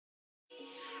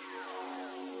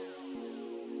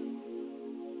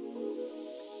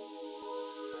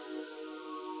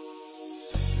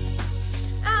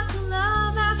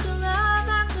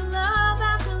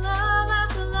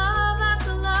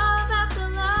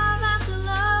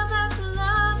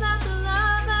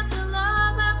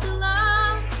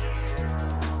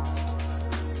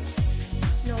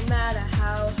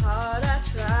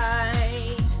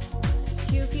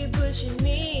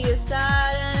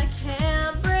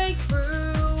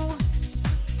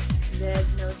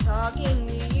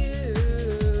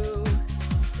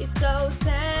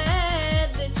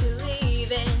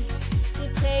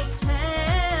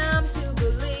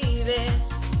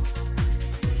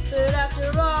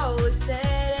all is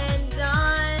said and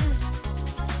done,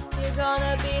 you're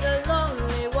gonna be the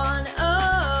lonely one.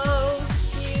 Oh,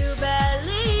 you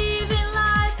believe in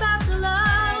life after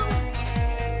love.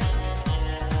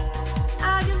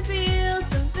 I can feel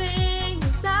something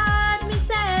inside me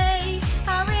say,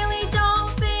 I really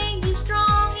don't think you're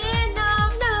strong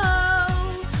enough. No,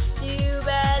 you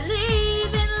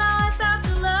believe in life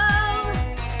after love.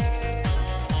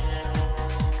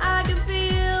 I can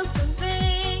feel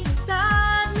something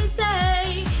inside me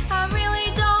say, I really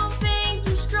don't think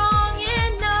you're strong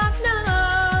enough.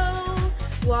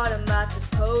 No, what am I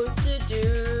supposed to do?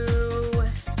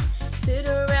 Sit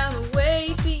around and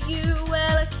wait for you?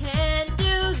 Well, I can't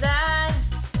do that,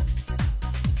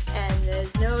 and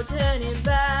there's no turning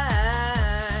back.